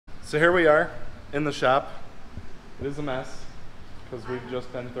So here we are in the shop. It is a mess because we've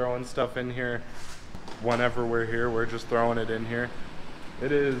just been throwing stuff in here. Whenever we're here, we're just throwing it in here.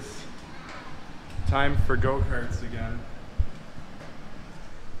 It is time for go-karts again.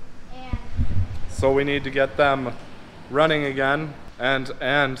 So we need to get them running again. And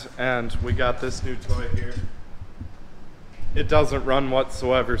we got this new toy here. It doesn't run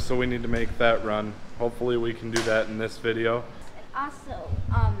whatsoever, so we need to make that run. Hopefully we can do that in this video. Also,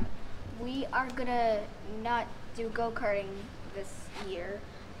 we are gonna not do go-karting this year.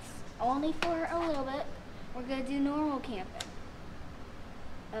 It's only for a little bit. We're gonna do normal camping.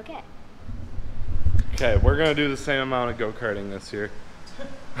 Okay. Okay, we're gonna do the same amount of go-karting this year.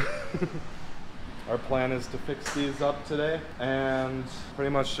 Our plan is to fix these up today and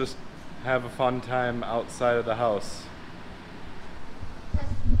pretty much just have a fun time outside of the house.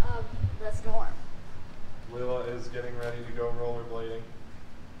 The storm. Lila is getting ready to go rollerblading.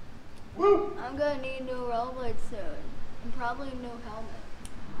 Woo! I'm gonna need new rollerblades soon, and probably a new helmet.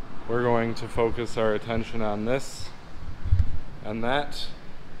 We're going to focus our attention on this and that.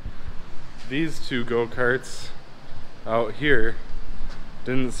 These two go-karts out here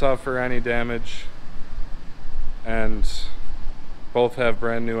didn't suffer any damage and both have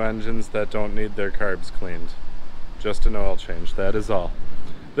brand new engines that don't need their carbs cleaned. Just an oil change, that is all.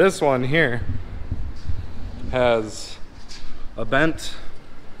 This one here has a bent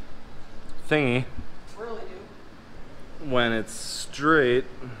thingy. Really do. When it's straight,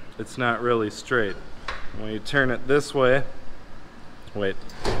 it's not really straight. When you turn it this way, wait.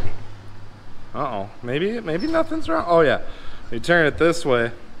 Uh-oh, maybe nothing's wrong. Oh yeah, when you turn it this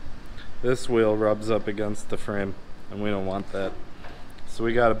way, this wheel rubs up against the frame, and we don't want that. So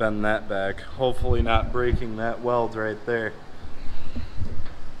we gotta bend that back, hopefully not breaking that weld right there.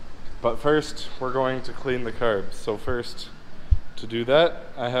 But first, we're going to clean the carbs. So first, to do that,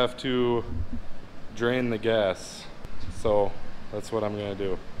 I have to drain the gas. So that's what I'm gonna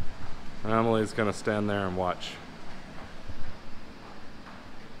do. And Emily's gonna stand there and watch.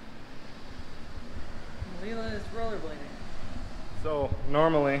 Leela is rollerblading. So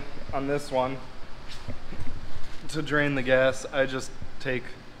normally on this one, to drain the gas, I just take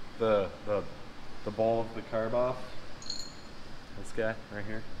the bowl of the carb off. This guy right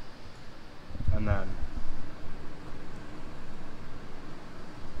here. And then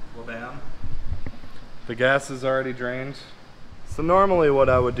bam. The gas is already drained. So normally what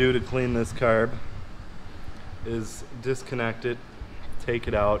I would do to clean this carb is disconnect it, take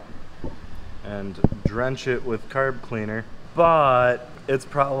it out, and drench it with carb cleaner. But its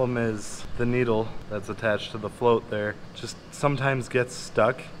problem is the needle that's attached to the float there just sometimes gets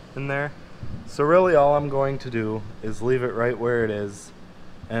stuck in there. So really all I'm going to do is leave it right where it is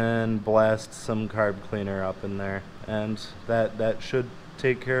and blast some carb cleaner up in there, and that should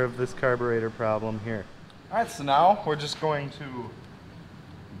take care of this carburetor problem here. Alright, so now we're just going to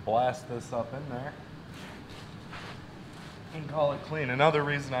blast this up in there and call it clean. Another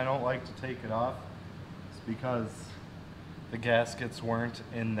reason I don't like to take it off is because the gaskets weren't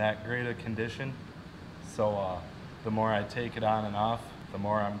in that great a condition. So the more I take it on and off, the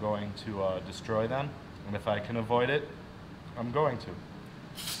more I'm going to destroy them. And if I can avoid it, I'm going to.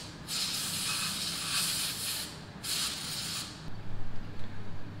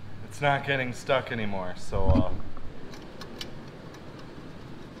 It's not getting stuck anymore, so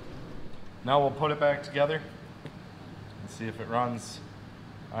now we'll put it back together and see if it runs.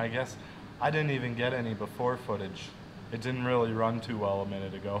 I guess I didn't even get any before footage. It didn't really run too well a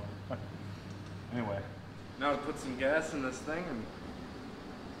minute ago. Anyway, now to put some gas in this thing and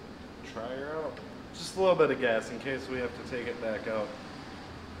try her out. Just a little bit of gas in case we have to take it back out.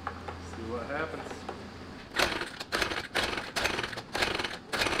 See what happens.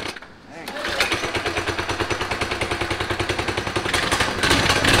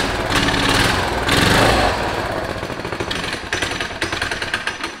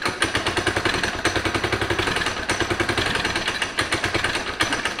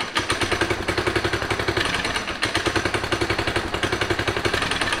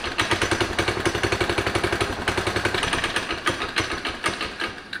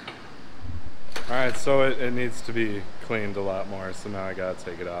 Alright, so it needs to be cleaned a lot more, so now I gotta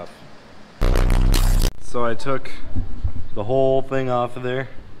take it off. So I took the whole thing off of there.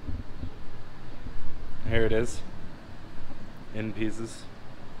 Here it is, in pieces.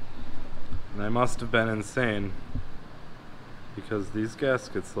 And I must have been insane because these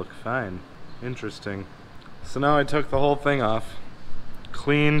gaskets look fine. Interesting. So now I took the whole thing off,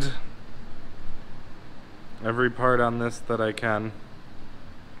 cleaned every part on this that I can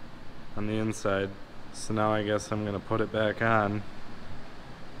on the inside. So now I guess I'm gonna put it back on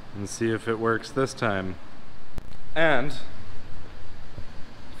and see if it works this time. And,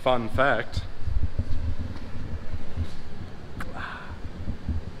 fun fact,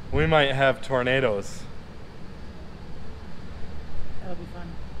 we might have tornadoes. That'll be fun.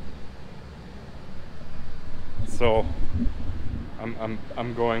 So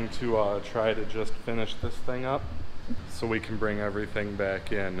I'm going to try to just finish this thing up so we can bring everything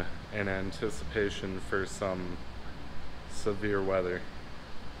back in anticipation for some severe weather.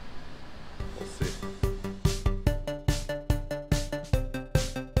 We'll see.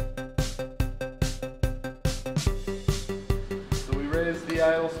 So we raised the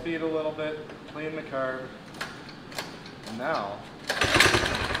idle speed a little bit, cleaned the carb, and now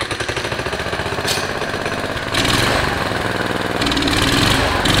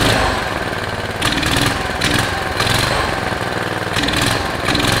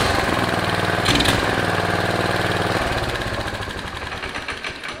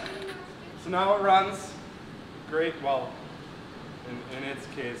now it runs great. Well, in its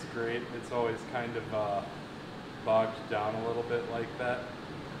case, great. It's always kind of bogged down a little bit like that.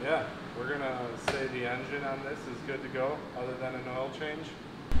 Yeah, we're gonna say the engine on this is good to go, other than an oil change.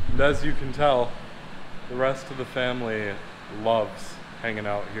 And as you can tell, the rest of the family loves hanging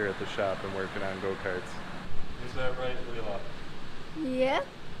out here at the shop and working on go-karts. Is that right, Leela? Yeah.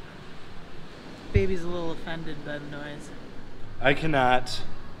 Baby's a little offended by the noise. I cannot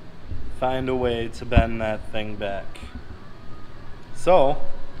find a way to bend that thing back. So,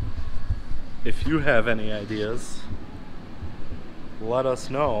 if you have any ideas, let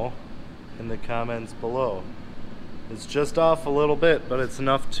us know in the comments below. It's just off a little bit, but it's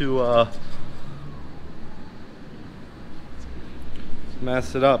enough to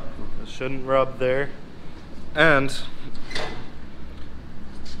mess it up. It shouldn't rub there. And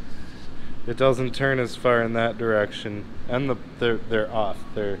it doesn't turn as far in that direction. And they're off.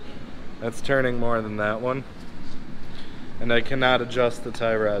 That's turning more than that one. And I cannot adjust the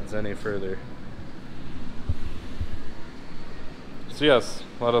tie rods any further. So yes,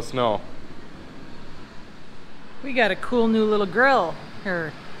 let us know. We got a cool new little grill.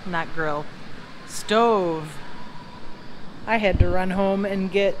 Or, not grill. Stove. I had to run home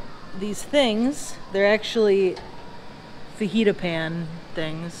and get these things. They're actually fajita pan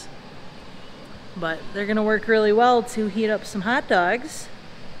things. But they're gonna work really well to heat up some hot dogs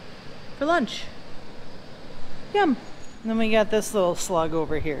for lunch. Yum. And then we got this little slug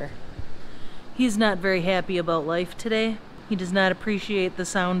over here. He's not very happy about life today. He does not appreciate the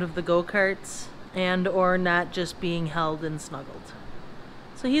sound of the go-karts and or not just being held and snuggled.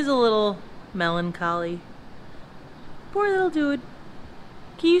 So he's a little melancholy. Poor little dude.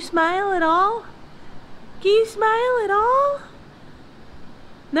 Can you smile at all? Can you smile at all?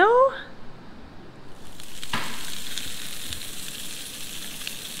 No?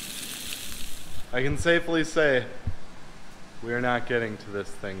 I can safely say we are not getting to this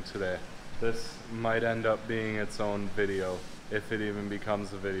thing today. This might end up being its own video, if it even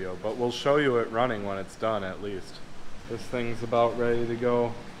becomes a video, but we'll show you it running when it's done at least. This thing's about ready to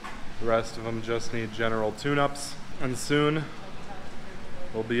go. The rest of them just need general tune-ups, and soon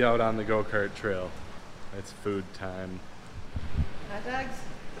we'll be out on the go-kart trail. It's food time. Hot dogs?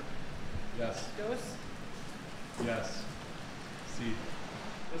 Yes. Dose? Yes. See,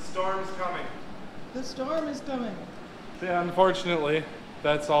 the storm's coming. The storm is coming. Yeah, unfortunately,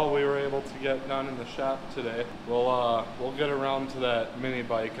 that's all we were able to get done in the shop today. We'll get around to that mini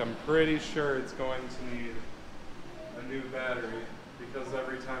bike. I'm pretty sure it's going to need a new battery because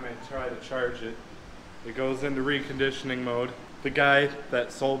every time I try to charge it, it goes into reconditioning mode. The guy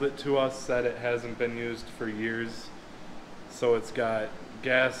that sold it to us said it hasn't been used for years, so it's got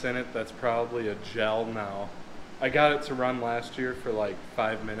gas in it that's probably a gel now. I got it to run last year for like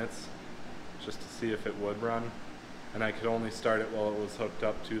 5 minutes just to see if it would run, and I could only start it while it was hooked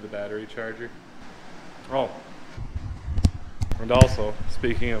up to the battery charger. Oh, and also,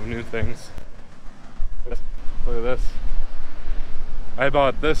 speaking of new things, look at this. I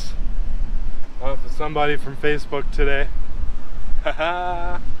bought this off of somebody from Facebook today.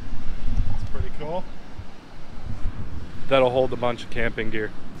 Haha, it's pretty cool. That'll hold a bunch of camping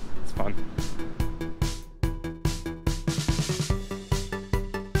gear. It's fun.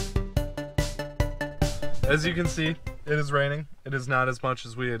 As you can see, it is raining. It is not as much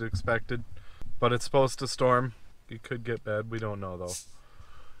as we had expected, but it's supposed to storm. It could get bad. We don't know though.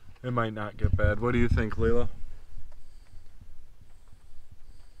 It might not get bad. What do you think, Leela?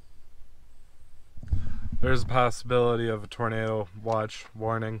 There's a possibility of a tornado watch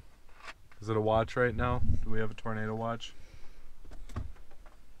warning. Is it a watch right now? Do we have a tornado watch?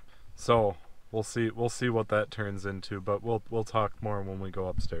 So, we'll see what that turns into, but we'll talk more when we go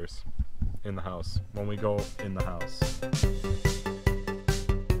upstairs in the house. When we go in the house.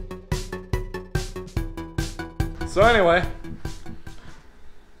 So anyway,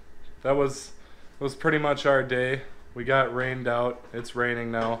 that was pretty much our day. We got rained out. It's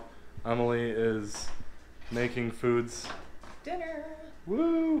raining now. Emily is making foods. Dinner.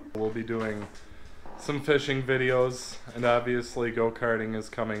 Woo! We'll be doing some fishing videos, and obviously go-karting is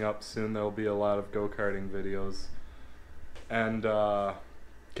coming up soon. There'll be a lot of go-karting videos. And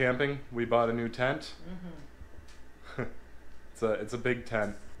camping, we bought a new tent. It's a big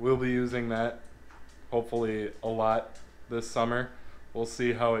tent. We'll be using that hopefully a lot this summer. We'll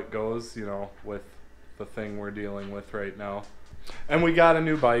see how it goes, you know, with the thing we're dealing with right now. And we got a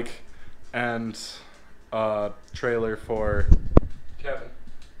new bike and a trailer for Kevin.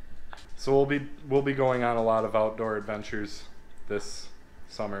 So we'll be going on a lot of outdoor adventures this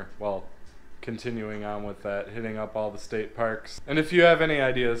summer. Well, continuing on with that, hitting up all the state parks. And if you have any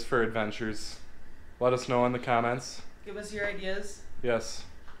ideas for adventures, let us know in the comments. Give us your ideas. Yes,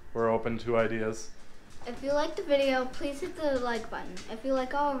 we're open to ideas. If you liked the video, please hit the like button. If you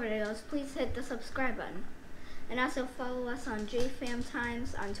like all our videos, please hit the subscribe button. And also follow us on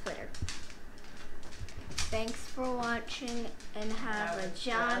JFamTimes on Twitter. Thanks for watching and have a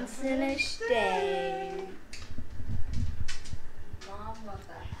Johnsonish day. Mom, what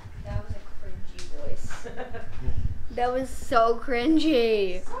the heck? That was a cringy voice. That was so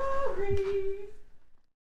cringy. Sorry.